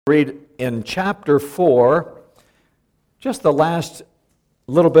Read in chapter 4, just the last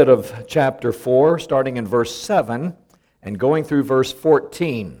little bit of chapter 4, starting in verse 7 and going through verse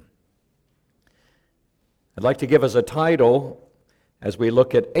 14. I'd like to give us a title as we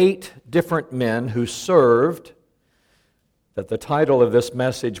look at 8 different men who served, that the title of this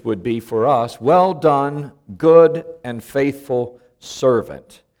message would be for us, "Well Done, Good and Faithful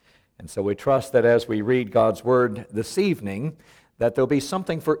Servant." And so we trust that as we read God's Word this evening, that there'll be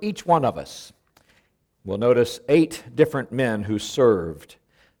something for each one of us. We'll notice 8 different men who served.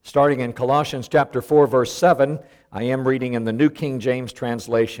 Starting in Colossians chapter 4, verse 7, I am reading in the New King James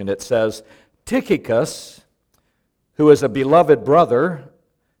translation. It says, "Tychicus, who is a beloved brother,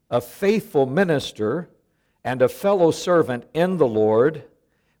 a faithful minister, and a fellow servant in the Lord,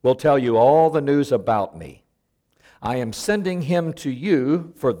 will tell you all the news about me. I am sending him to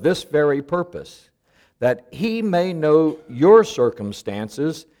you for this very purpose, that he may know your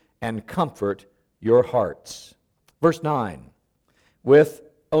circumstances and comfort your hearts." Verse 9, "With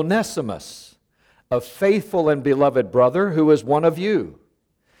Onesimus, a faithful and beloved brother who is one of you.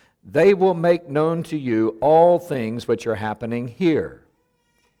 They will make known to you all things which are happening here."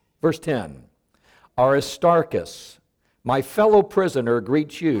 Verse 10, "Aristarchus, my fellow prisoner,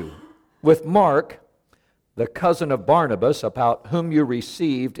 greets you. With Mark, the cousin of Barnabas, about whom you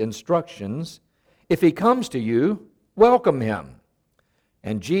received instructions. If he comes to you, welcome him.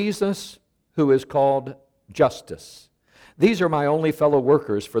 And Jesus, who is called Justus. These are my only fellow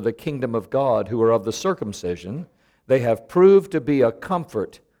workers for the kingdom of God, who are of the circumcision. They have proved to be a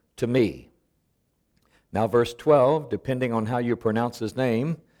comfort to me." Now verse 12, depending on how you pronounce his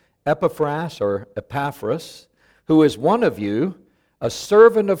name, "Epaphras or Epaphras, who is one of you, a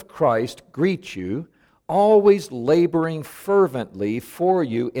servant of Christ, greets you, always laboring fervently for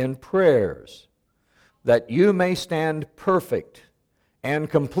you in prayers, that you may stand perfect and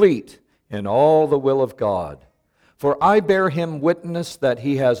complete in all the will of God. For I bear him witness that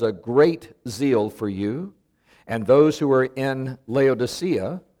he has a great zeal for you, and those who are in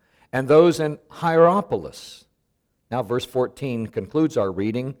Laodicea, and those in Hierapolis." Now verse 14 concludes our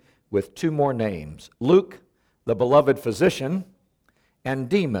reading with 2 more names. "Luke, the beloved physician, and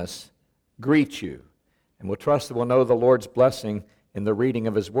Demas greet you." And we'll trust that we'll know the Lord's blessing in the reading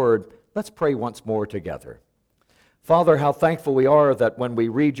of his word. Let's pray once more together. Father, how thankful we are that when we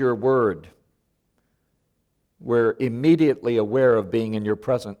read your word, we're immediately aware of being in your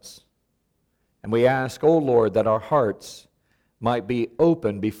presence. And we ask, O Lord, that our hearts might be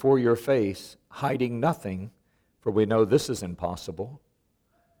open before your face, hiding nothing, for we know this is impossible.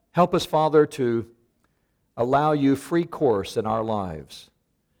 Help us, Father, to allow you free course in our lives.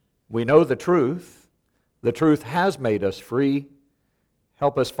 We know the truth. The truth has made us free.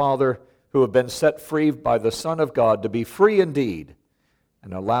 Help us, Father, who have been set free by the Son of God, to be free indeed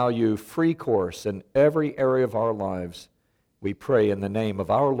and allow you free course in every area of our lives. We pray in the name of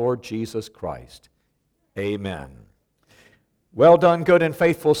our Lord Jesus Christ. Amen. Well done, good and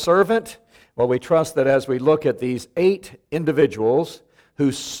faithful servant. Well, we trust that as we look at these 8 individuals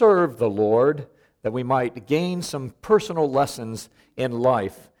who served the Lord, that we might gain some personal lessons in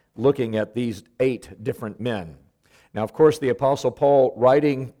life looking at these 8 different men. Now, of course, the Apostle Paul,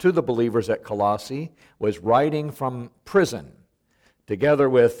 writing to the believers at Colossae, was writing from prison, together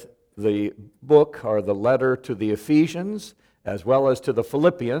with the book or the letter to the Ephesians, as well as to the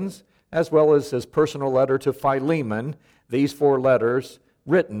Philippians, as well as his personal letter to Philemon. These 4 letters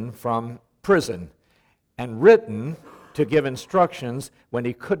written from prison, and written to give instructions when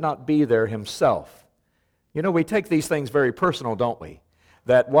he could not be there himself. You know, we take these things very personal, don't we?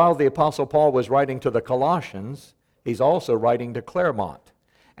 That while the Apostle Paul was writing to the Colossians, he's also writing to Claremont.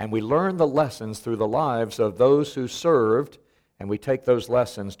 And we learn the lessons through the lives of those who served, and we take those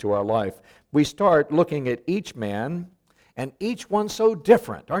lessons to our life. We start looking at each man, and each one so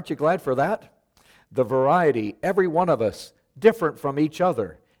different. Aren't you glad for that? The variety, every one of us different from each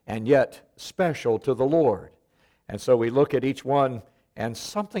other, and yet special to the Lord. And so we look at each one and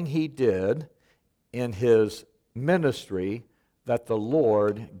something he did in his ministry that the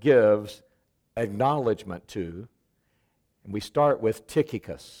Lord gives acknowledgement to. And we start with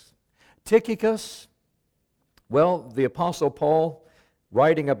Tychicus. Tychicus, well, the Apostle Paul,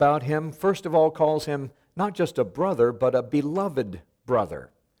 writing about him, first of all calls him not just a brother, but a beloved brother.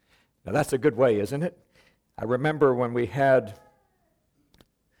 Now that's a good way, isn't it? I remember when we had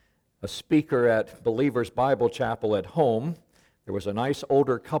a speaker at Believers Bible Chapel at home, there was a nice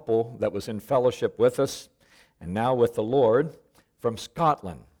older couple that was in fellowship with us, and now with the Lord, from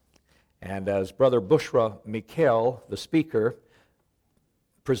Scotland. And as Brother Bushra Mikhail, the speaker,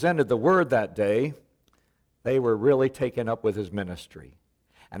 presented the word that day, they were really taken up with his ministry.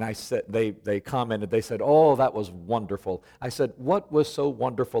 And I said, they commented, they said, "Oh, that was wonderful." I said, "What was so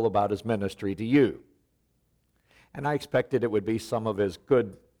wonderful about his ministry to you?" And I expected it would be some of his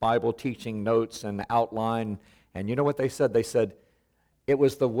good Bible teaching notes and outline. And you know what they said? They said, "It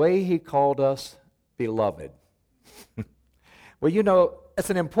was the way he called us beloved." Well, you know, it's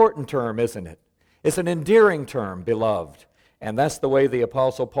an important term, isn't it? It's an endearing term, beloved. And that's the way the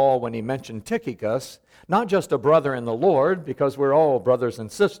Apostle Paul, when he mentioned Tychicus, not just a brother in the Lord, because we're all brothers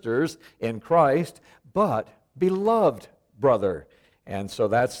and sisters in Christ, but beloved brother. And so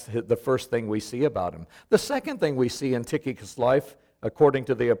that's the first thing we see about him. The second thing we see in Tychicus' life, according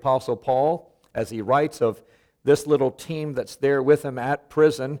to the Apostle Paul, as he writes of this little team that's there with him at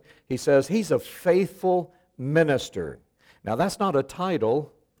prison, he says he's a faithful minister. Now, that's not a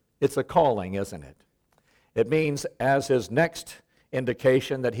title, it's a calling, isn't it? It means, as his next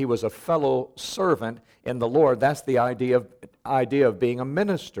indication, that he was a fellow servant in the Lord. That's the idea of being a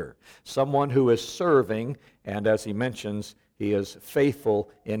minister, someone who is serving, and as he mentions, he is faithful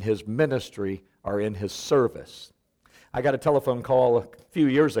in his ministry or in his service. I got a telephone call a few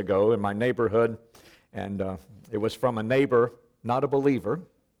years ago in my neighborhood, and it was from a neighbor, not a believer,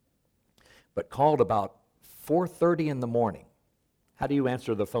 but called about 4:30 in the morning. How do you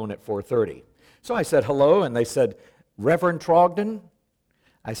answer the phone at 4:30? So I said, "Hello," and they said, "Reverend Trogdon?"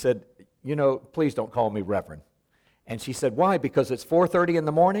 I said, "You know, please don't call me Reverend." And she said, "Why? Because it's 4:30 in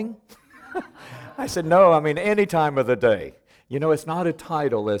the morning?" I said, "No, I mean any time of the day." You know, it's not a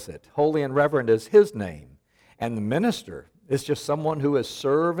title, is it? Holy and Reverend is his name. And the minister is just someone who is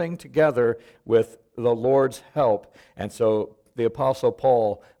serving together with the Lord's help. And so the Apostle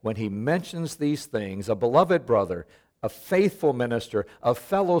Paul, when he mentions these things, a beloved brother, a faithful minister, a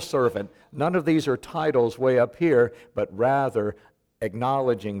fellow servant, none of these are titles way up here, but rather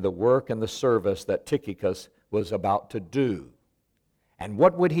acknowledging the work and the service that Tychicus was about to do. And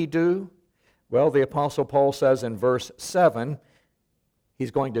what would he do? Well, the Apostle Paul says in verse 7,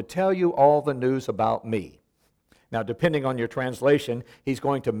 he's going to tell you all the news about me. Now, depending on your translation, he's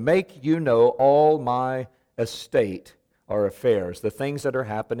going to make you know all my estate or affairs, the things that are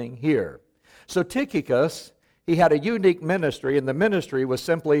happening here. So Tychicus, he had a unique ministry, and the ministry was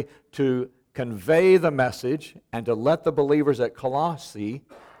simply to convey the message and to let the believers at Colossae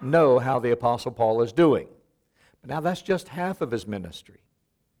know how the Apostle Paul is doing. But now that's just half of his ministry.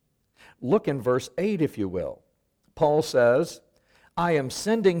 Look in verse 8, if you will. Paul says, "I am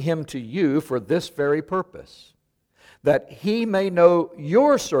sending him to you for this very purpose, that he may know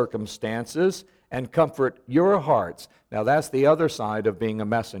your circumstances and comfort your hearts." Now that's the other side of being a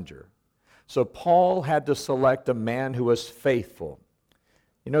messenger. So Paul had to select a man who was faithful.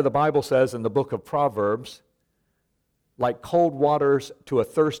 You know, the Bible says in the book of Proverbs, like cold waters to a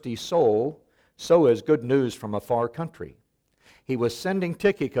thirsty soul, so is good news from a far country. He was sending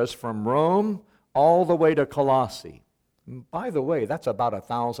Tychicus from Rome all the way to Colossae. By the way, that's about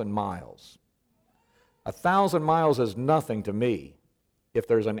 1,000 miles. 1,000 miles is nothing to me if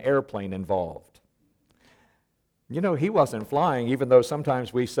there's an airplane involved. You know, he wasn't flying, even though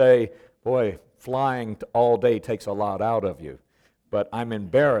sometimes we say, boy, flying all day takes a lot out of you. But I'm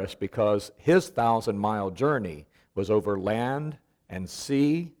embarrassed because his 1,000-mile journey was over land and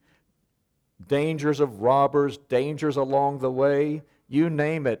sea, dangers of robbers, dangers along the way, you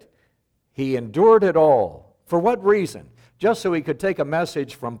name it. He endured it all. For what reason? Just so he could take a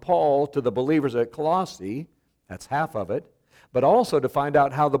message from Paul to the believers at Colossae, that's half of it, but also to find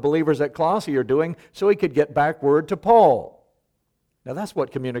out how the believers at Colossae are doing so he could get back word to Paul. Now that's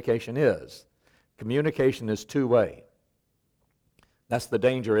what communication is. Communication is two-way. That's the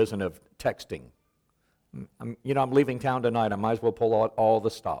danger, isn't it, of texting. I'm leaving town tonight. I might as well pull out all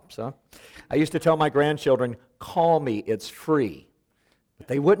the stops. Huh? I used to tell my grandchildren, call me, it's free. But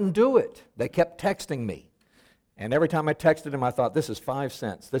they wouldn't do it. They kept texting me. And every time I texted them, I thought, this is 5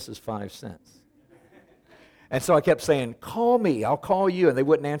 cents. This is 5 cents. And so I kept saying, call me, I'll call you. And they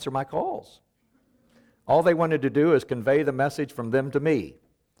wouldn't answer my calls. All they wanted to do is convey the message from them to me.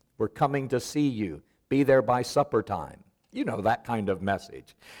 We're coming to see you. Be there by supper time. You know, that kind of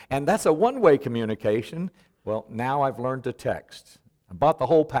message. And that's a one-way communication. Well, now I've learned to text. I bought the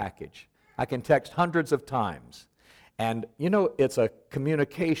whole package. I can text hundreds of times. And, you know, it's a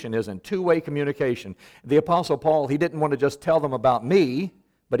communication, isn't two-way communication. The Apostle Paul, he didn't want to just tell them about me,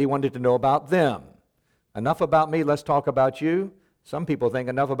 but he wanted to know about them. Enough about me, let's talk about you. Some people think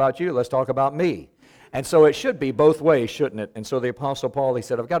enough about you, let's talk about me. And so it should be both ways, shouldn't it? And so the Apostle Paul, he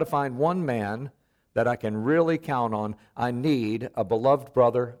said, I've got to find one man that I can really count on. I need a beloved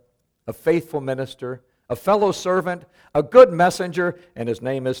brother, a faithful minister, a fellow servant, a good messenger, and his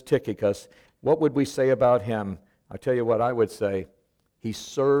name is Tychicus. What would we say about him? I'll tell you what I would say. he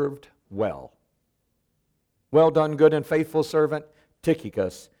served well. Well done, good and faithful servant.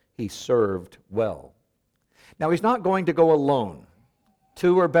 Tychicus, he served well. Now, he's not going to go alone.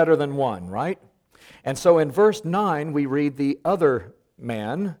 Two are better than one, right? And so in verse 9, we read the other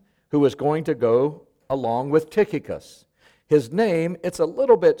man who is going to go along with Tychicus. His name, it's a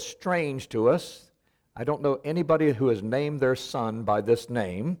little bit strange to us. I don't know anybody who has named their son by this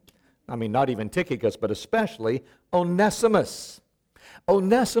name. I mean, not even Tychicus, but especially Onesimus.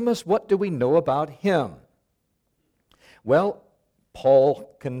 Onesimus, what do we know about him? Well,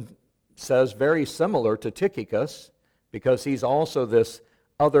 Paul says very similar to Tychicus, because he's also this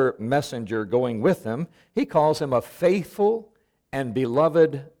other messenger going with him. He calls him a faithful and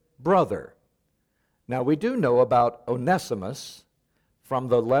beloved brother. Now, we do know about Onesimus from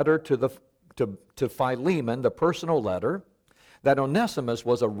the letter to Philemon, the personal letter, that Onesimus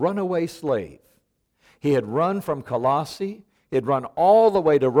was a runaway slave. He had run from Colossae, he had run all the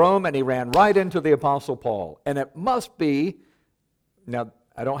way to Rome, and he ran right into the Apostle Paul. And it must be, now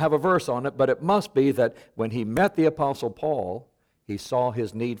I don't have a verse on it, but it must be that when he met the Apostle Paul, he saw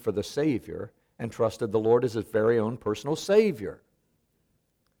his need for the Savior and trusted the Lord as his very own personal Savior.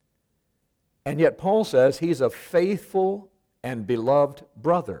 And yet Paul says he's a faithful and beloved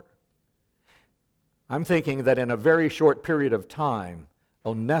brother. I'm thinking that in a very short period of time,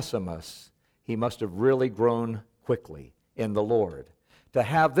 Onesimus, he must have really grown quickly in the Lord. To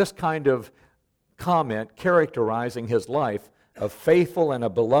have this kind of comment characterizing his life, a faithful and a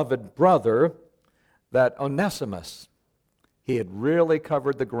beloved brother, that Onesimus, he had really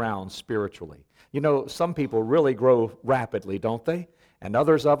covered the ground spiritually. You know, some people really grow rapidly, don't they? And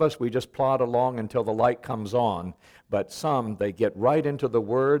others of us, we just plod along until the light comes on. But some, they get right into the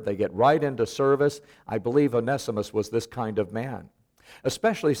Word, they get right into service. I believe Onesimus was this kind of man.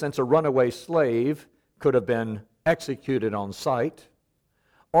 Especially since a runaway slave could have been executed on sight,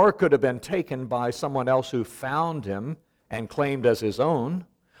 or could have been taken by someone else who found him and claimed as his own,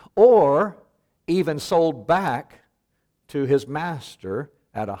 or even sold back to his master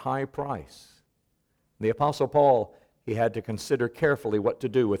at a high price. The Apostle Paul, he had to consider carefully what to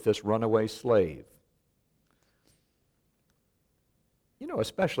do with this runaway slave. You know,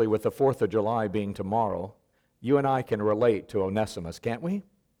 especially with the 4th of July being tomorrow, you and I can relate to Onesimus, can't we?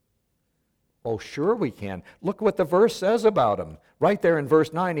 Oh, sure we can. Look what the verse says about him. Right there in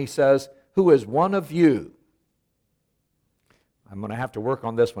verse 9, he says, "Who is one of you." I'm going to have to work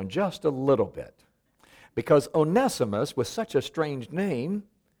on this one just a little bit. Because Onesimus, with such a strange name,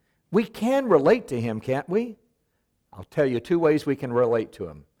 we can relate to him, can't we? I'll tell you 2 ways we can relate to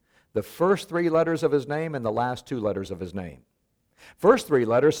him. The first 3 letters of his name and the last 2 letters of his name. First 3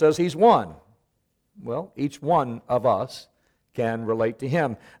 letters says he's one. Well, each one of us can relate to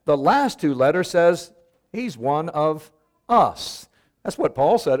him. The last 2 letters says he's one of us. That's what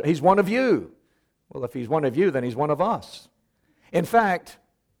Paul said. He's one of you. Well, if he's one of you, then he's one of us. In fact,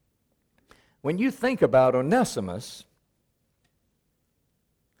 when you think about Onesimus,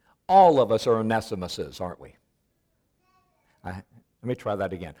 all of us are Onesimuses, aren't we? Let me try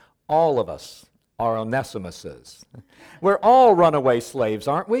that again. All of us are Onesimuses. We're all runaway slaves,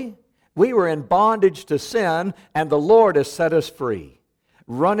 aren't we? We were in bondage to sin, and the Lord has set us free.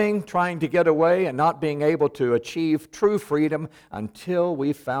 Running, trying to get away, and not being able to achieve true freedom until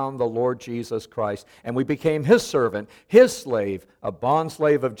we found the Lord Jesus Christ. And we became His servant, His slave. A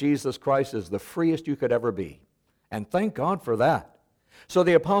bondslave of Jesus Christ is the freest you could ever be. And thank God for that. So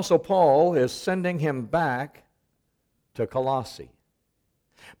the Apostle Paul is sending him back to Colossae.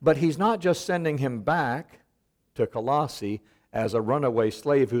 But he's not just sending him back to Colossae as a runaway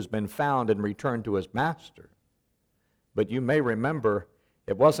slave who's been found and returned to his master. But you may remember,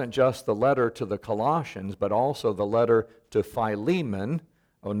 it wasn't just the letter to the Colossians, but also the letter to Philemon,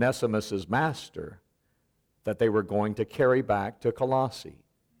 Onesimus' master, that they were going to carry back to Colossae.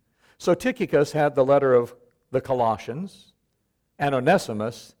 So Tychicus had the letter of the Colossians, and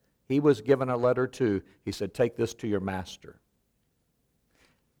Onesimus, he was given a letter too. He said, take this to your master.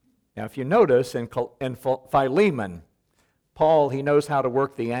 Now, if you notice in Philemon, Paul, he knows how to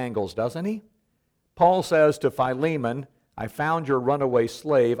work the angles, doesn't he? Paul says to Philemon, I found your runaway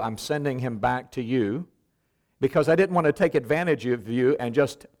slave. I'm sending him back to you because I didn't want to take advantage of you and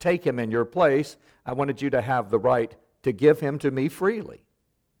just take him in your place. I wanted you to have the right to give him to me freely.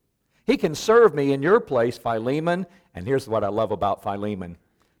 He can serve me in your place, Philemon. And here's what I love about Philemon.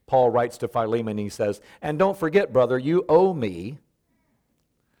 Paul writes to Philemon, he says, and don't forget, brother, you owe me.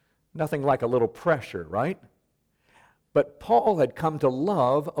 Nothing like a little pressure, right? But Paul had come to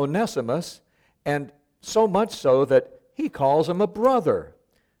love Onesimus, and so much so that he calls him a brother,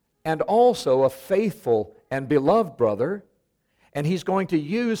 and also a faithful and beloved brother. And he's going to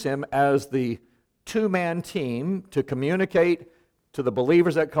use him as the two-man team to communicate to the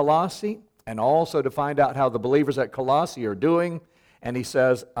believers at Colossae and also to find out how the believers at Colossae are doing. And he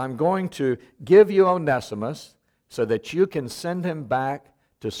says, I'm going to give you Onesimus so that you can send him back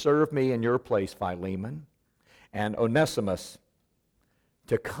to serve me in your place, Philemon. And Onesimus,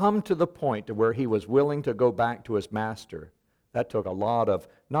 to come to the point to where he was willing to go back to his master, that took a lot of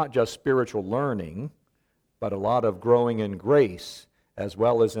not just spiritual learning, but a lot of growing in grace as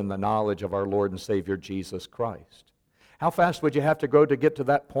well as in the knowledge of our Lord and Savior Jesus Christ. How fast would you have to grow to get to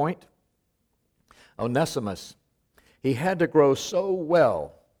that point? Onesimus, he had to grow so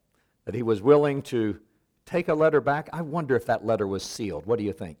well that he was willing to take a letter back. I wonder if that letter was sealed. What do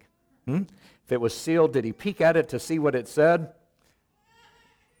you think? If it was sealed, did he peek at it to see what it said?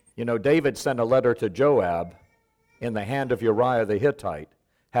 You know, David sent a letter to Joab in the hand of Uriah the Hittite,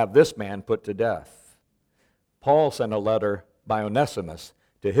 have this man put to death. Paul sent a letter by Onesimus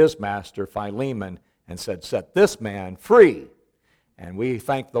to his master Philemon and said, set this man free. And we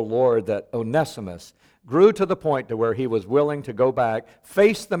thank the Lord that Onesimus grew to the point to where he was willing to go back,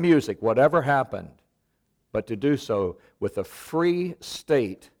 face the music, whatever happened, but to do so with a free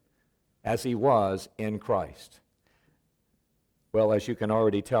state as he was in Christ. Well, as you can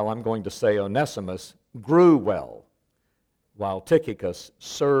already tell, I'm going to say Onesimus grew well, while Tychicus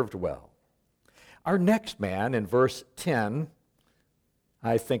served well. Our next man in verse 10,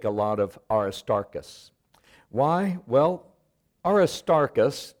 I think a lot of Aristarchus. Why? Well,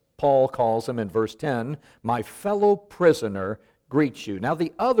 Aristarchus, Paul calls him in verse 10, my fellow prisoner greets you. Now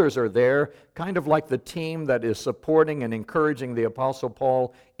the others are there, kind of like the team that is supporting and encouraging the Apostle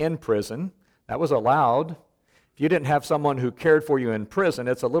Paul in prison. That was allowed. If you didn't have someone who cared for you in prison,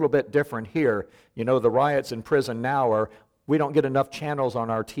 it's a little bit different here. You know, the riots in prison now are, we don't get enough channels on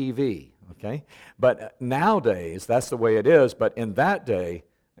our TV, okay? But nowadays, that's the way it is. But in that day,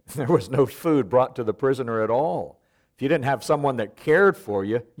 there was no food brought to the prisoner at all. If you didn't have someone that cared for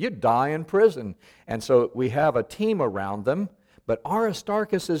you, you'd die in prison. And so we have a team around them. But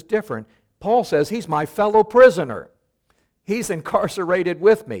Aristarchus is different. Paul says he's my fellow prisoner. He's incarcerated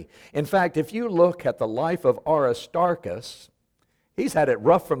with me. In fact, if you look at the life of Aristarchus, he's had it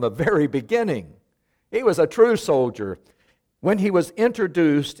rough from the very beginning. He was a true soldier. When he was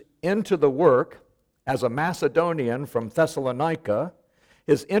introduced into the work as a Macedonian from Thessalonica,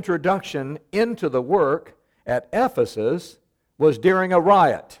 his introduction into the work at Ephesus was during a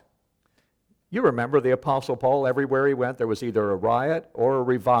riot. You remember the Apostle Paul, everywhere he went, there was either a riot or a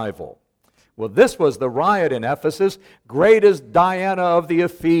revival. Well, this was the riot in Ephesus, great as Diana of the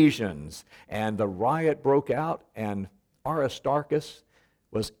Ephesians. And the riot broke out, and Aristarchus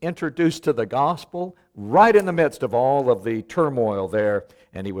was introduced to the gospel right in the midst of all of the turmoil there,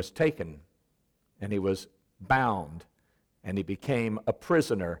 and he was taken, and he was bound, and he became a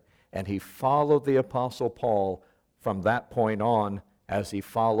prisoner, and he followed the Apostle Paul from that point on as he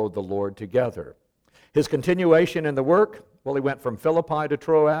followed the Lord together. His continuation in the work, well, he went from Philippi to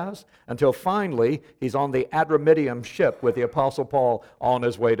Troas until finally he's on the Adramyttium ship with the Apostle Paul on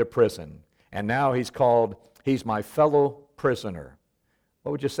his way to prison. And now he's my fellow prisoner.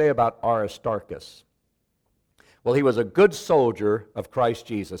 What would you say about Aristarchus? Well, he was a good soldier of Christ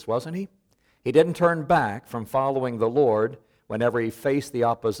Jesus, wasn't he? He didn't turn back from following the Lord whenever he faced the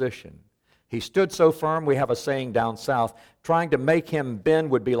opposition. He stood so firm, we have a saying down south, trying to make him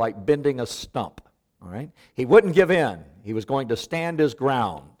bend would be like bending a stump. All right? He wouldn't give in. He was going to stand his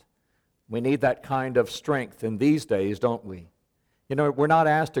ground. We need that kind of strength in these days, don't we? You know, we're not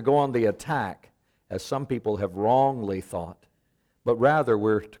asked to go on the attack, as some people have wrongly thought, but rather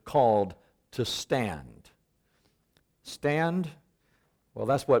we're called to stand. Stand? Well,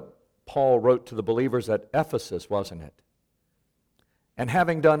 that's what Paul wrote to the believers at Ephesus, wasn't it? And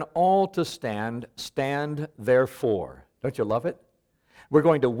having done all to stand, stand therefore. Don't you love it? We're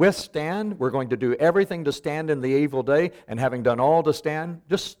going to withstand. We're going to do everything to stand in the evil day. And having done all to stand,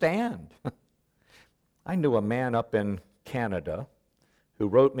 just stand. I knew a man up in Canada who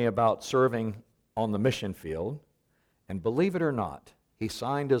wrote me about serving on the mission field. And believe it or not, he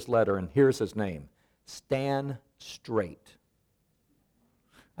signed his letter, and here's his name, Stan Straight.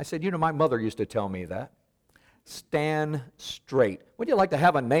 I said, you know, my mother used to tell me that. Stan Straight. Would you like to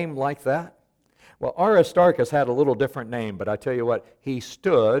have a name like that? Well, Aristarchus had a little different name, but I tell you what, he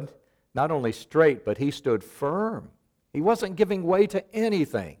stood not only straight, but he stood firm. He wasn't giving way to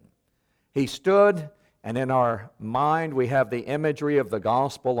anything. He stood, and in our mind we have the imagery of the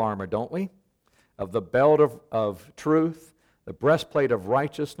gospel armor, don't we? Of the belt of truth, the breastplate of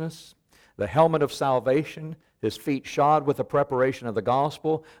righteousness, the helmet of salvation, his feet shod with the preparation of the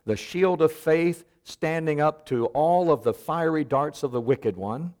gospel, the shield of faith standing up to all of the fiery darts of the wicked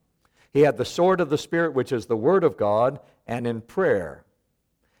one. He had the sword of the Spirit, which is the Word of God, and in prayer.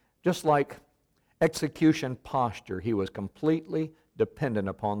 Just like execution posture, he was completely dependent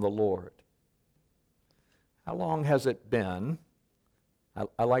upon the Lord. How long has it been?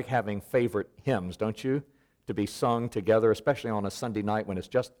 I like having favorite hymns, don't you? To be sung together, especially on a Sunday night when it's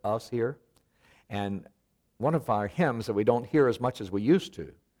just us here. And one of our hymns that we don't hear as much as we used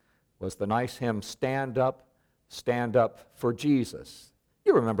to was the nice hymn, Stand Up for Jesus.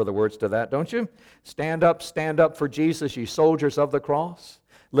 You remember the words to that, don't you? Stand up for Jesus, ye soldiers of the cross.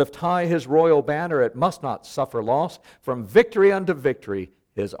 Lift high his royal banner, it must not suffer loss. From victory unto victory,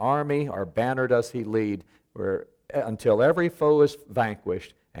 his army, our banner does he lead, until every foe is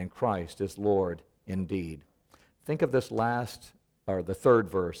vanquished and Christ is Lord indeed. Think of this the third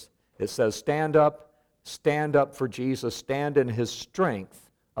verse. It says, stand up for Jesus, stand in his strength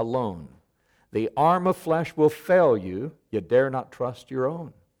alone. The arm of flesh will fail you, you dare not trust your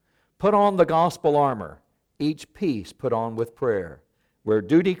own. Put on the gospel armor, each piece put on with prayer. Where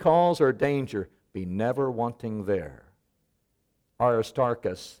duty calls or danger, be never wanting there.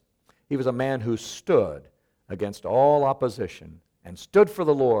 Aristarchus, he was a man who stood against all opposition and stood for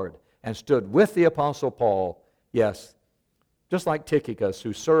the Lord and stood with the Apostle Paul. Yes, just like Tychicus,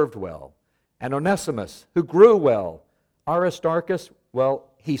 who served well, and Onesimus, who grew well. Aristarchus,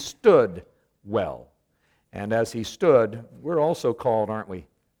 well, he stood well. And as he stood, we're also called, aren't we,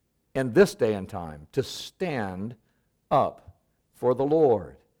 in this day and time, to stand up for the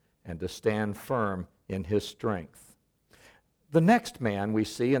Lord and to stand firm in his strength. The next man we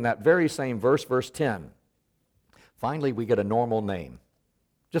see in that very same verse, verse 10, finally we get a normal name,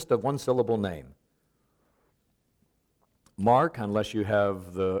 just a one-syllable name. Mark, unless you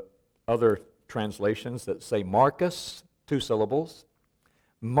have the other translations that say Marcus, 2 syllables.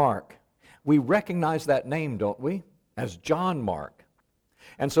 Mark. We recognize that name, don't we? As John Mark.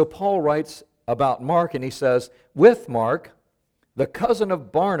 And so Paul writes about Mark and he says, with Mark, the cousin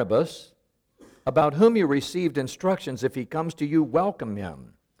of Barnabas, about whom you received instructions, if he comes to you, welcome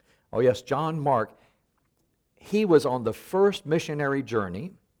him. Oh yes, John Mark, he was on the first missionary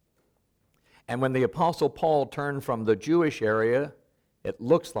journey. And when the Apostle Paul turned from the Jewish area, it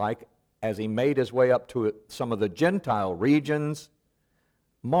looks like, as he made his way up to some of the Gentile regions,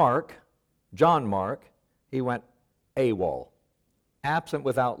 John Mark, he went AWOL, absent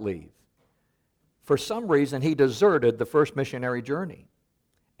without leave. For some reason, he deserted the first missionary journey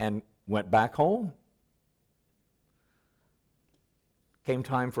and went back home. Came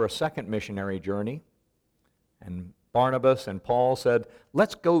time for a second missionary journey, and Barnabas and Paul said,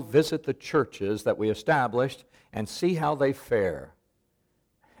 let's go visit the churches that we established and see how they fare.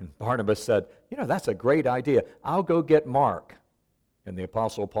 And Barnabas said, that's a great idea. I'll go get Mark. And the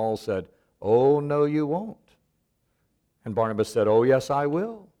Apostle Paul said, oh, no, you won't. And Barnabas said, oh, yes, I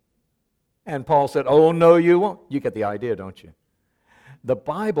will. And Paul said, oh, no, you won't. You get the idea, don't you? The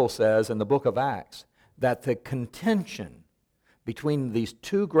Bible says in the book of Acts that the contention between these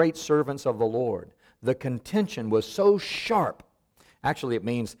two great servants of the Lord, the contention was so sharp. Actually, it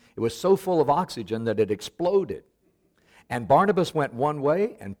means it was so full of oxygen that it exploded. And Barnabas went one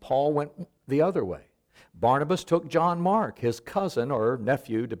way, and Paul went the other way. Barnabas took John Mark, his cousin or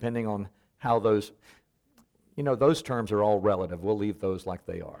nephew, depending on how those terms are all relative. We'll leave those like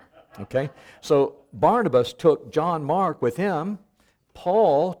they are. Okay? So Barnabas took John Mark with him.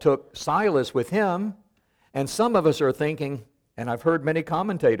 Paul took Silas with him. And some of us are thinking, and I've heard many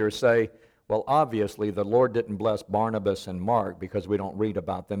commentators say, well, obviously the Lord didn't bless Barnabas and Mark because we don't read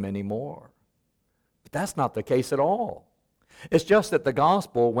about them anymore. But that's not the case at all. It's just that the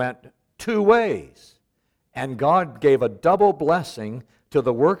gospel went two ways. And God gave a double blessing to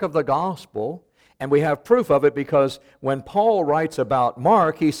the work of the gospel. And we have proof of it because when Paul writes about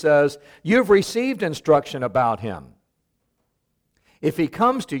Mark, he says, you've received instruction about him. If he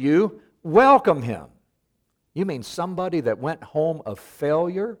comes to you, welcome him. You mean somebody that went home a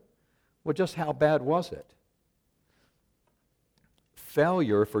failure? Well, just how bad was it?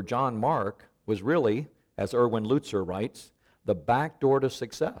 Failure for John Mark was really, as Erwin Lutzer writes, the back door to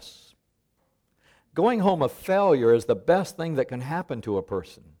success. Going home a failure is the best thing that can happen to a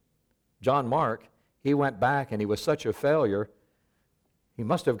person. John Mark, he went back and he was such a failure, he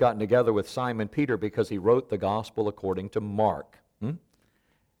must have gotten together with Simon Peter because he wrote the gospel according to Mark.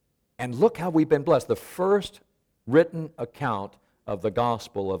 And look how we've been blessed. The first written account of the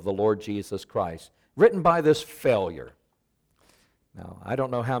gospel of the Lord Jesus Christ, written by this failure. Now, I don't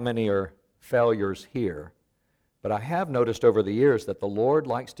know how many are failures here, but I have noticed over the years that the Lord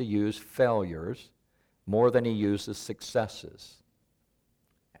likes to use failures more than he uses successes.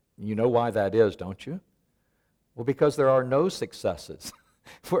 You know why that is, don't you? Well, because there are no successes.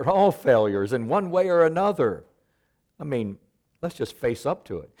 We're all failures in one way or another. I mean, let's just face up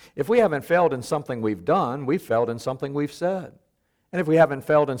to it. If we haven't failed in something we've done, we've failed in something we've said. And if we haven't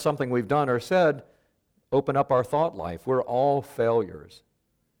failed in something we've done or said, open up our thought life. We're all failures.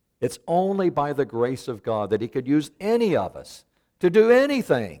 It's only by the grace of God that he could use any of us to do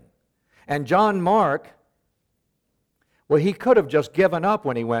anything. And John Mark, well, he could have just given up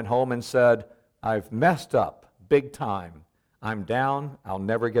when he went home and said, I've messed up big time. I'm down. I'll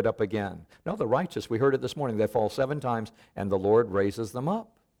never get up again. No, the righteous, we heard it this morning, they fall 7 times and the Lord raises them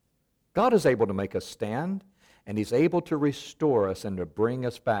up. God is able to make us stand, and he's able to restore us and to bring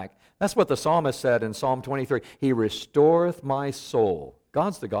us back. That's what the psalmist said in Psalm 23. He restoreth my soul.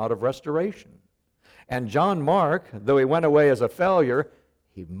 God's the God of restoration. And John Mark, though he went away as a failure,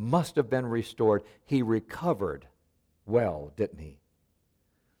 he must have been restored. He recovered well, didn't he?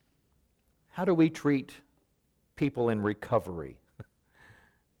 How do we treat people in recovery?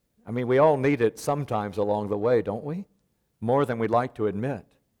 I mean, we all need it sometimes along the way, don't we? More than we'd like to admit.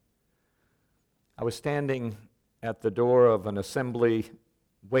 I was standing at the door of an assembly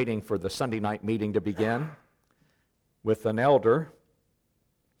waiting for the Sunday night meeting to begin with an elder,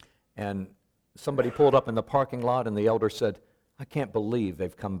 and somebody pulled up in the parking lot, and the elder said, I can't believe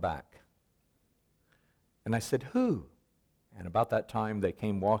they've come back. And I said, who? And about that time they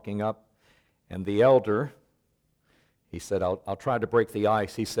came walking up, and the elder, he said, I'll try to break the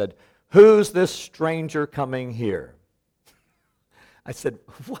ice. He said, who's this stranger coming here? I said,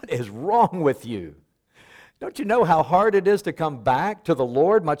 what is wrong with you? Don't you know how hard it is to come back to the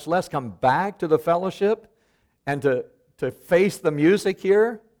Lord, much less come back to the fellowship and to face the music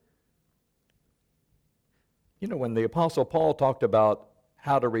here? You know, when the Apostle Paul talked about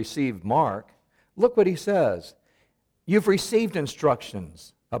how to receive Mark, look what he says. You've received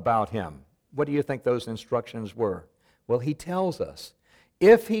instructions about him. What do you think those instructions were? Well, he tells us,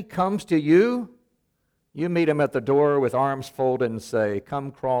 if he comes to you, you meet him at the door with arms folded and say,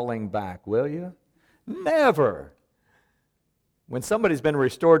 come crawling back, will you? Never. When somebody's been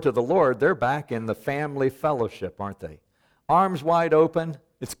restored to the Lord, they're back in the family fellowship, aren't they? Arms wide open.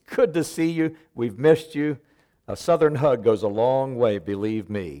 It's good to see you. We've missed you. A southern hug goes a long way, believe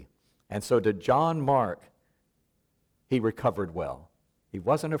me. And so to John Mark, he recovered well. He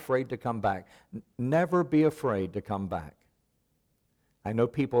wasn't afraid to come back. Never be afraid to come back. I know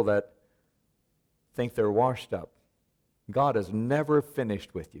people that think they're washed up. God is never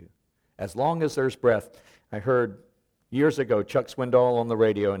finished with you. As long as there's breath. I heard years ago Chuck Swindoll on the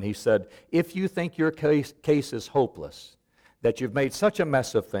radio, and he said, if you think your case is hopeless, that you've made such a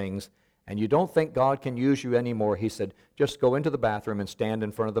mess of things, and you don't think God can use you anymore, he said, just go into the bathroom and stand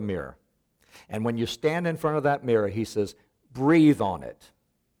in front of the mirror. And when you stand in front of that mirror, he says, breathe on it.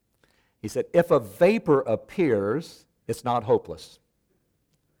 He said, if a vapor appears, it's not hopeless.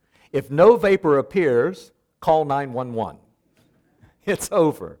 If no vapor appears, call 911. It's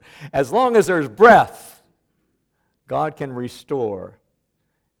over. As long as there's breath, God can restore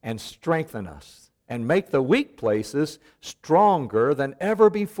and strengthen us and make the weak places stronger than ever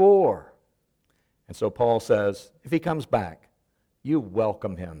before. And so Paul says, if he comes back, you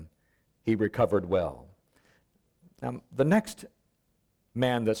welcome him. He recovered well. Now, the next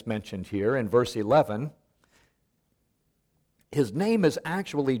man that's mentioned here in verse 11, his name is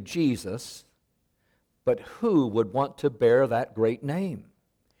actually Jesus, but who would want to bear that great name?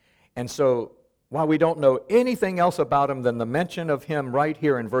 And so, while we don't know anything else about him than the mention of him right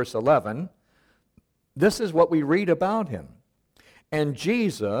here in verse 11, this is what we read about him. And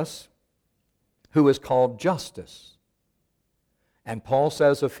Jesus, who is called Justus. And Paul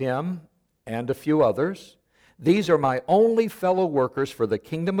says of him and a few others, these are my only fellow workers for the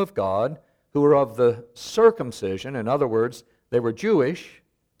kingdom of God, who are of the circumcision. In other words, they were Jewish.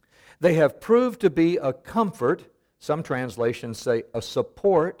 They have proved to be a comfort, some translations say a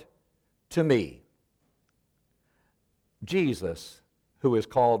support, to me. Jesus, who is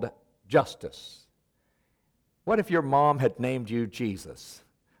called Justus. What if your mom had named you Jesus?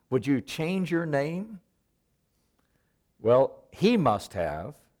 Would you change your name? Well, he must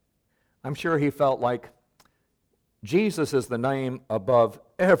have. I'm sure he felt like Jesus is the name above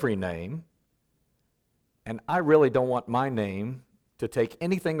every name, and I really don't want my name to take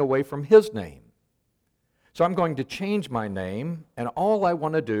anything away from his name. So I'm going to change my name, and all I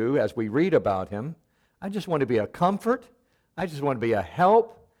want to do as we read about him, I just want to be a comfort. I just want to be a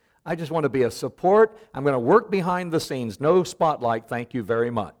help. I just want to be a support. I'm going to work behind the scenes. No spotlight, thank you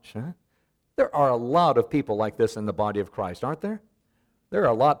very much. There are a lot of people like this in the body of Christ, aren't there? There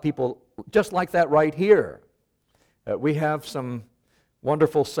are a lot of people just like that right here. We have some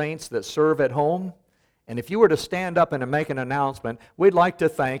wonderful saints that serve at home. And if you were to stand up and make an announcement, we'd like to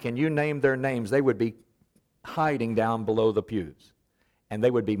thank, and you name their names, they would be hiding down below the pews. And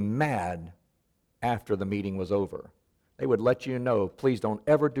they would be mad after the meeting was over. They would let you know, please don't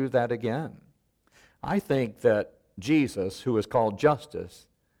ever do that again. I think that Jesus, who is called Justice,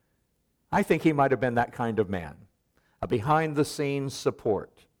 I think he might have been that kind of man, a behind-the-scenes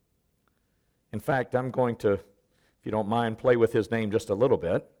support. In fact, I'm going to, if you don't mind, play with his name just a little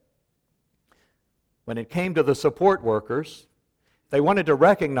bit. When it came to the support workers, they wanted to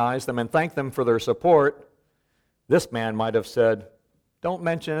recognize them and thank them for their support. This man might have said, don't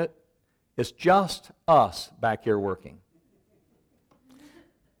mention it. It's just us back here working.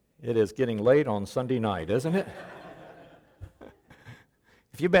 It is getting late on Sunday night, isn't it?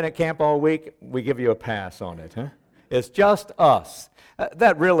 If you've been at camp all week, we give you a pass on it, huh? It's just us.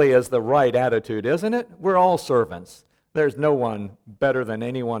 That really is the right attitude, isn't it? We're all servants. There's no one better than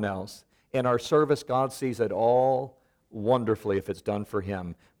anyone else. In our service, God sees it all wonderfully if it's done for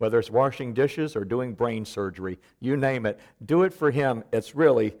Him. Whether it's washing dishes or doing brain surgery, you name it, do it for Him. It's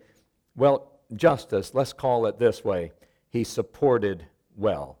really, well, justice, let's call it this way. He supported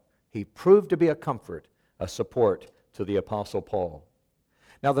well. He proved to be a comfort, a support to the Apostle Paul.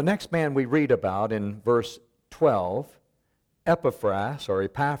 Now, the next man we read about in verse 12,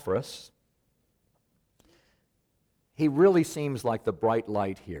 Epaphras, he really seems like the bright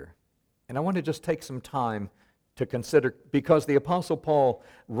light here. And I want to just take some time to consider, because the Apostle Paul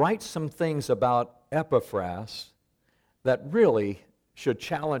writes some things about Epaphras that really should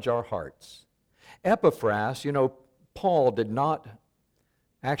challenge our hearts. Epaphras, Paul did not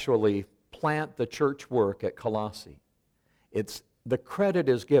actually plant the church work at Colossae. The credit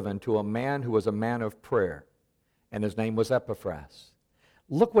is given to a man who was a man of prayer, and his name was Epaphras.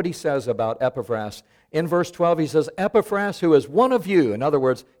 Look what he says about Epaphras. In verse 12, he says, Epaphras, who is one of you, in other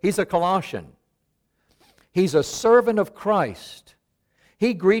words, he's a Colossian. He's a servant of Christ.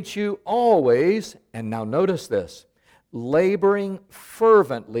 He greets you always, and now notice this, laboring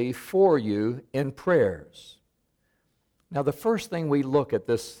fervently for you in prayers. Now, the first thing we look at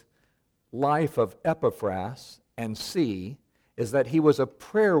this life of Epaphras and see is that he was a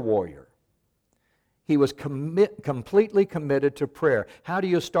prayer warrior. He was completely committed to prayer. How do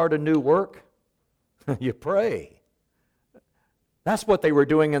you start a new work? You pray. That's what they were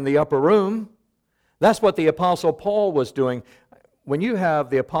doing in the upper room. That's what the Apostle Paul was doing. When you have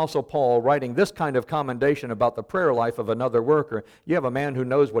the Apostle Paul writing this kind of commendation about the prayer life of another worker, you have a man who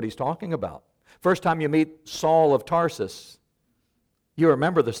knows what he's talking about. First time you meet Saul of Tarsus, you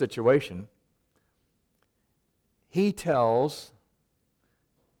remember the situation. He tells,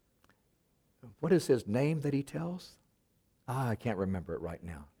 what is his name that he tells? I can't remember it right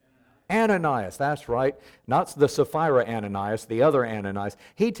now. Ananias, that's right. Not the Sapphira Ananias, the other Ananias.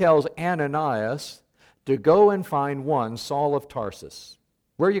 He tells Ananias to go and find one, Saul of Tarsus.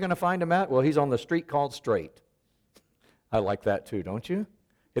 Where are you going to find him at? Well, he's on the street called Straight. I like that too, don't you?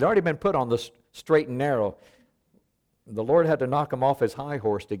 It had already been put on the straight and narrow. The Lord had to knock him off his high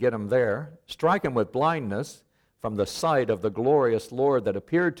horse to get him there, strike him with blindness from the sight of the glorious Lord that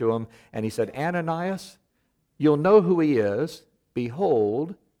appeared to him. And he said, Ananias, you'll know who he is.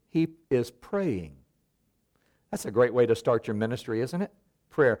 Behold, he is praying. That's a great way to start your ministry, isn't it?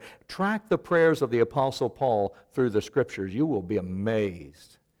 Prayer. Track the prayers of the Apostle Paul through the Scriptures. You will be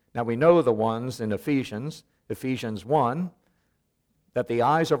amazed. Now we know the ones in Ephesians 1, that the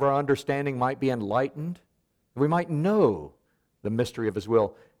eyes of our understanding might be enlightened. We might know the mystery of His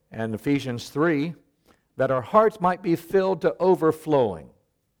will. And Ephesians 3, that our hearts might be filled to overflowing.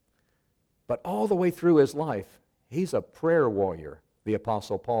 But all the way through his life, he's a prayer warrior, the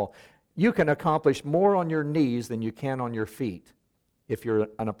Apostle Paul. You can accomplish more on your knees than you can on your feet if you're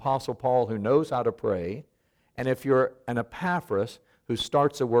an Apostle Paul who knows how to pray, and if you're an Epaphras who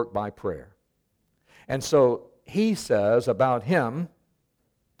starts a work by prayer. And so he says about him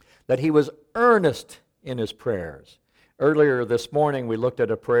that he was earnest in his prayers. Earlier this morning we looked at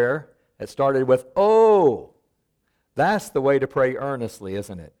a prayer that started with, oh. That's the way to pray earnestly,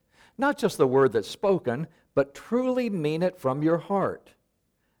 isn't it? Not just the word that's spoken, but truly mean it from your heart.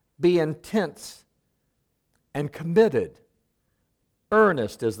 Be intense and committed.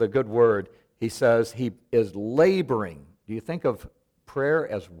 Earnest is the good word. He says he is laboring. Do you think of prayer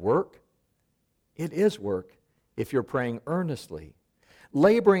as work? It is work if you're praying earnestly.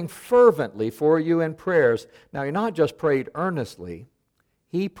 Laboring fervently for you in prayers. Now, he not just prayed earnestly,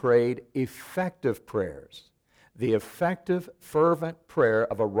 he prayed effective prayers. The effective, fervent prayer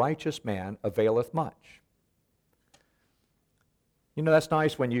of a righteous man availeth much. You know, that's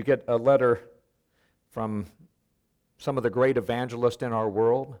nice when you get a letter from some of the great evangelists in our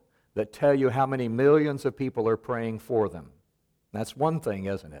world that tell you how many millions of people are praying for them. That's one thing,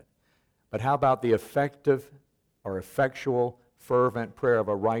 isn't it? But how about the effective or effectual, fervent prayer of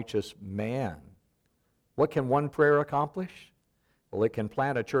a righteous man? What can one prayer accomplish? Well, it can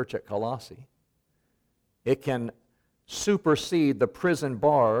plant a church at Colossae. It can supersede the prison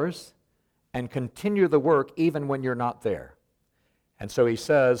bars and continue the work even when you're not there. And so he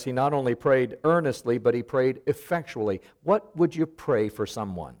says he not only prayed earnestly, but he prayed effectually. What would you pray for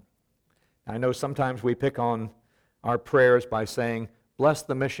someone? I know sometimes we pick on our prayers by saying, bless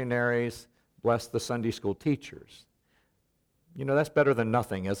the missionaries, bless the Sunday school teachers. You know, that's better than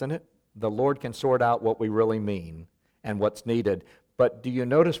nothing, isn't it? The Lord can sort out what we really mean and what's needed. But do you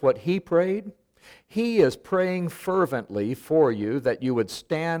notice what he prayed? He is praying fervently for you that you would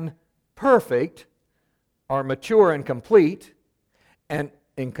stand perfect or mature and complete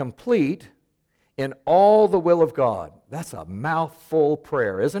in all the will of God. That's a mouthful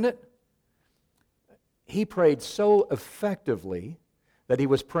prayer, isn't it? He prayed so effectively that he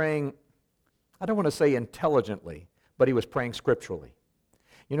was praying, I don't want to say intelligently, but he was praying scripturally.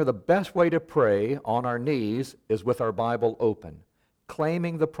 You know, the best way to pray on our knees is with our Bible open,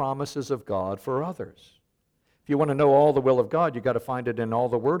 claiming the promises of God for others. If you want to know all the will of God, you've got to find it in all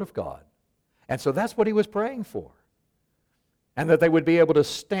the Word of God. And so that's what he was praying for. And that they would be able to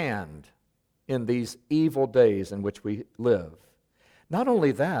stand in these evil days in which we live. Not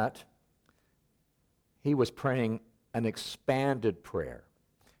only that, he was praying an expanded prayer.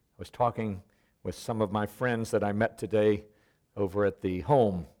 I was talking with some of my friends that I met today over at the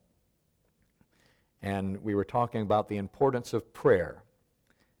home, and we were talking about the importance of prayer.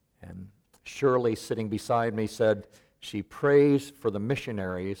 And Shirley, sitting beside me, said she prays for the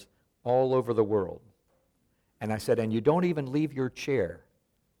missionaries all over the world. And I said, and you don't even leave your chair.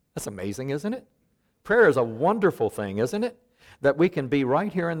 That's amazing, isn't it? Prayer is a wonderful thing, isn't it? That we can be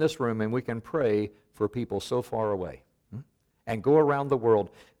right here in this room and we can pray for people so far away and go around the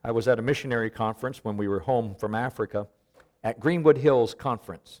world. I was at a missionary conference when we were home from Africa at Greenwood Hills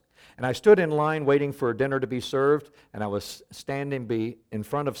Conference. And I stood in line waiting for dinner to be served, and I was standing in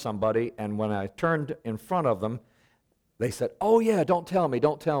front of somebody, and when I turned in front of them, they said, oh yeah, don't tell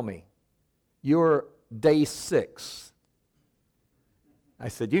me. You're day 6. I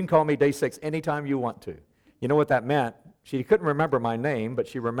said, you can call me day 6 anytime you want to. You know what that meant? She couldn't remember my name, but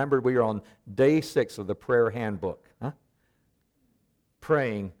she remembered we were on day 6 of the prayer handbook.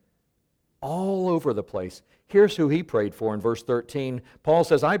 Praying all over the place. Here's who he prayed for in verse 13. Paul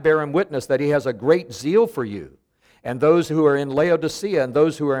says, I bear him witness that he has a great zeal for you, and those who are in Laodicea, and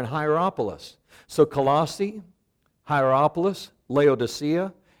those who are in Hierapolis. So Colossae, Hierapolis,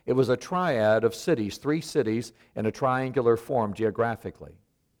 Laodicea, it was a triad of cities, 3 cities in a triangular form geographically.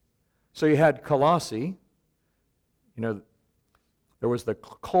 So you had Colossae, there was the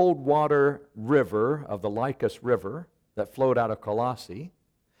cold water river of the Lycus River that flowed out of Colossae.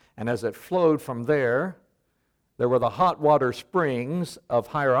 And as it flowed from there were the hot water springs of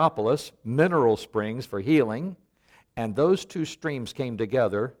Hierapolis, mineral springs for healing. And those 2 streams came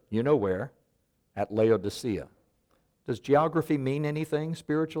together, you know where, at Laodicea. Does geography mean anything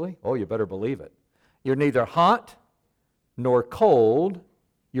spiritually? Oh, you better believe it. You're neither hot nor cold,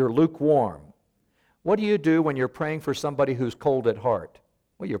 you're lukewarm. What do you do when you're praying for somebody who's cold at heart?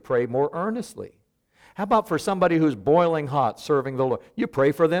 Well, you pray more earnestly. How about for somebody who's boiling hot serving the Lord? You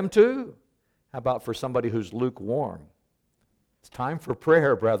pray for them too. How about for somebody who's lukewarm? It's time for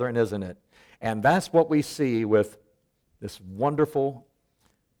prayer, brethren, isn't it? And that's what we see with this wonderful,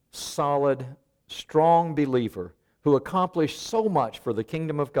 solid, strong believer who accomplished so much for the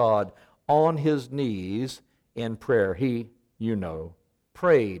kingdom of God on his knees in prayer. He,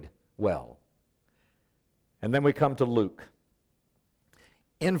 prayed well. And then we come to Luke.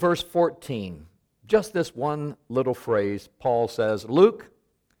 In verse 14, just this one little phrase, Paul says, Luke,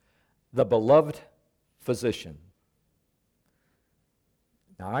 the beloved physician.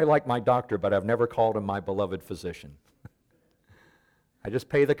 Now, I like my doctor, but I've never called him my beloved physician. I just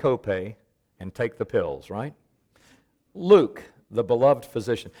pay the copay and take the pills, right? Luke, the beloved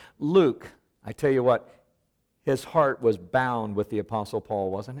physician. Luke, I tell you what, his heart was bound with the Apostle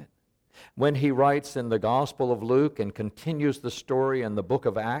Paul, wasn't it? When he writes in the Gospel of Luke and continues the story in the book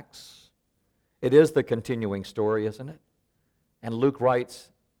of Acts, it is the continuing story, isn't it? And Luke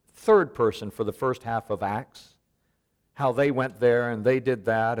writes third person for the first half of Acts, how they went there and they did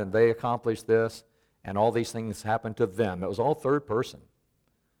that and they accomplished this and all these things happened to them. It was all third person.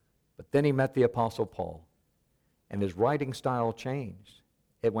 But then he met the Apostle Paul and his writing style changed.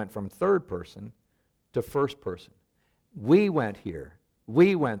 It went from third person to first person. We went here.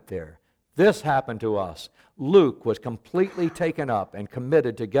 We went there. This happened to us. Luke was completely taken up and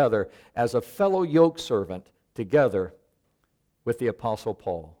committed together as a fellow yoke servant together with the Apostle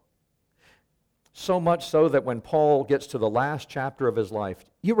Paul. So much so that when Paul gets to the last chapter of his life,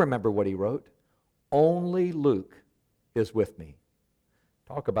 you remember what he wrote? Only Luke is with me.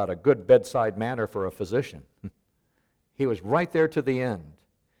 Talk about a good bedside manner for a physician. He was right there to the end.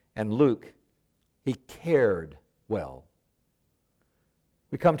 And Luke, he cared well.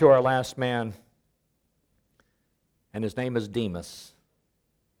 We come to our last man, and his name is Demas.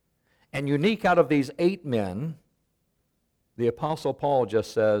 And unique out of these 8 men, the Apostle Paul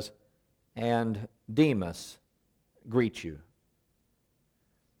just says, and Demas greet you.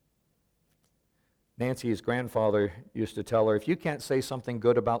 Nancy's grandfather used to tell her, if you can't say something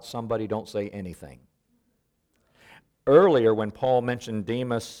good about somebody, don't say anything. Earlier, when Paul mentioned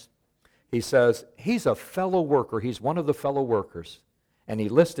Demas, he says, he's a fellow worker. He's one of the fellow workers. And he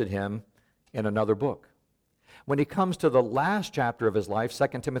listed him in another book. When he comes to the last chapter of his life,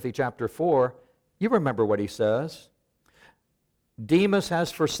 2 Timothy chapter 4, you remember what he says. Demas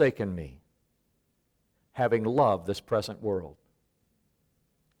has forsaken me, having loved this present world.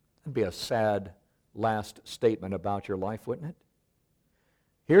 That'd be a sad last statement about your life, wouldn't it?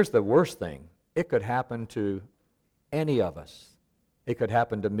 Here's the worst thing. It could happen to any of us. It could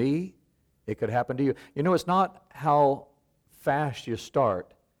happen to me. It could happen to you. You know, it's not how fast you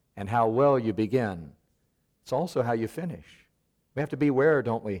start and how well you begin. It's also how you finish. We have to beware,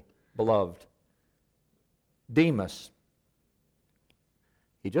 don't we, beloved? Demas.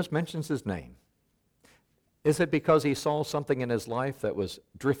 He just mentions his name. Is it because he saw something in his life that was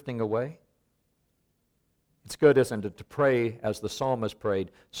drifting away? It's good, isn't it, to pray as the psalmist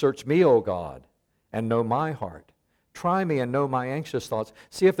prayed, search me, O God, and know my heart. Try me and know my anxious thoughts.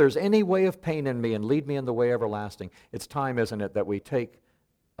 See if there's any way of pain in me and lead me in the way everlasting. It's time, isn't it, that we take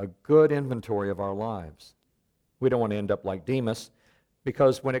a good inventory of our lives. We don't want to end up like Demas,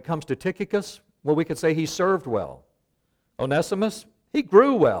 because when it comes to Tychicus, well, we could say he served well. Onesimus, he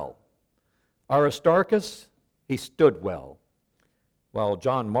grew well. Aristarchus, he stood well. While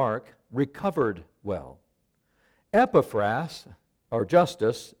John Mark recovered well. Epaphras, or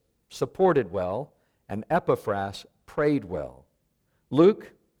Justus, supported well, and Epaphras prayed well.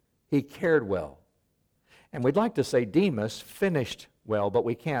 Luke, he cared well. And we'd like to say Demas finished well, but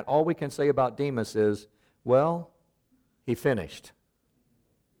we can't. All we can say about Demas is, well, he finished.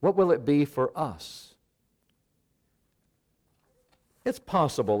 What will it be for us? It's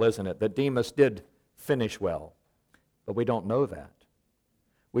possible, isn't it, that Demas did finish well, but we don't know that.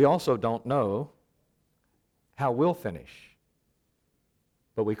 We also don't know how we'll finish.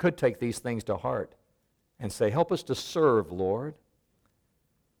 But we could take these things to heart and say, help us to serve, Lord.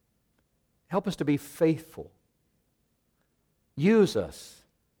 Help us to be faithful. Use us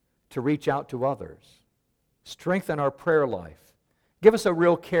to reach out to others. Strengthen our prayer life. Give us a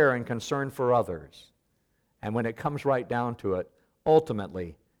real care and concern for others. And when it comes right down to it,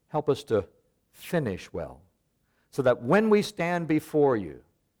 ultimately, help us to finish well, so that when we stand before you,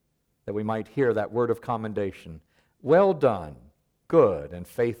 that we might hear that word of commendation. Well done, good and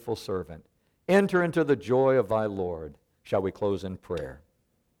faithful servant. Enter into the joy of thy Lord. Shall we close in prayer?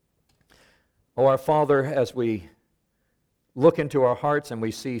 Oh, our Father, as we look into our hearts and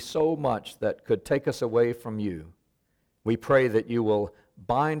we see so much that could take us away from you, we pray that you will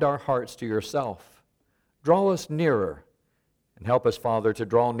bind our hearts to yourself. Draw us nearer and help us, Father, to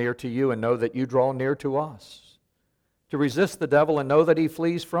draw near to you and know that you draw near to us. To resist the devil and know that he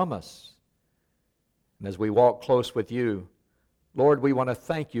flees from us. And as we walk close with you, Lord, we want to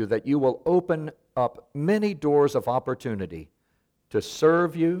thank you that you will open up many doors of opportunity to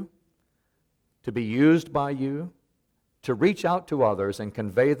serve you, to be used by you, to reach out to others and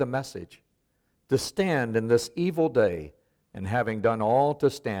convey the message, to stand in this evil day, and having done all to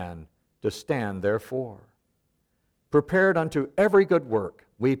stand therefore. Prepared unto every good work,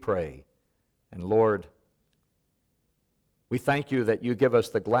 we pray. And Lord, we thank you that you give us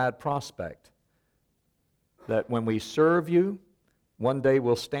the glad prospect that when we serve you, one day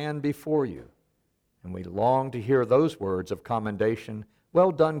we'll stand before you. And we long to hear those words of commendation.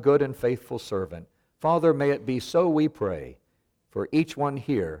 Well done, good and faithful servant. Father, may it be so, we pray, for each one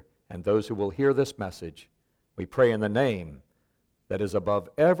here and those who will hear this message. We pray in the name that is above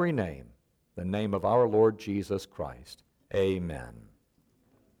every name, the name of our Lord Jesus Christ. Amen.